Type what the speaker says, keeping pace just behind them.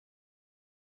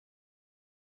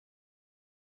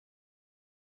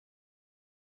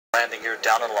landing gear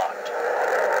down and locked.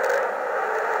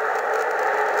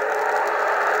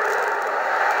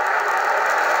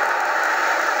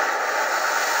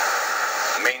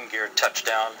 Main gear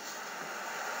touchdown.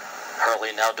 Hurley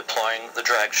now deploying the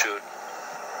drag chute.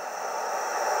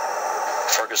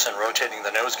 Ferguson rotating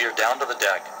the nose gear down to the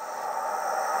deck.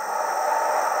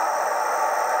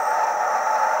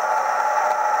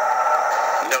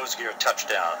 Nose gear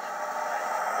touchdown.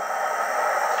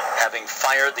 Having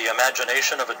fired the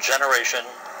imagination of a generation,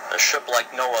 a ship like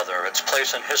no other, its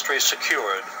place in history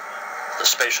secured, the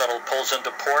space shuttle pulls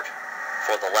into port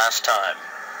for the last time.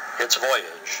 Its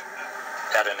voyage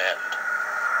at an end.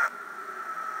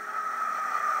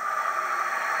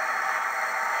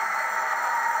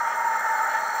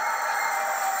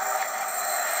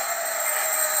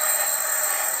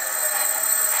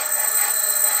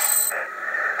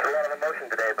 A lot of emotion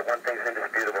today, but one thing's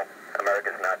indisputable.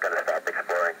 America's not going to stop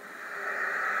exploring.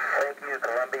 Thank you,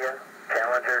 Columbia,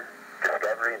 Challenger,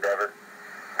 Discovery, Endeavor,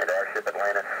 and our ship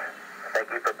Atlantis. Thank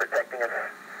you for protecting us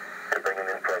and bringing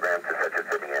this program to such a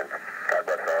fitting end. God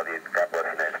bless all of you. God bless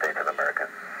the United States of America.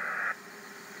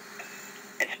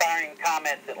 Inspiring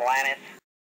comments, Atlantis.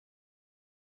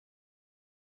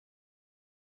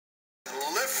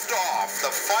 Liftoff, the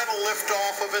final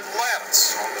liftoff of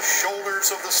Atlantis. On the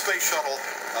shoulders of the space shuttle,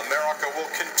 America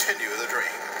will continue the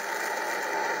dream.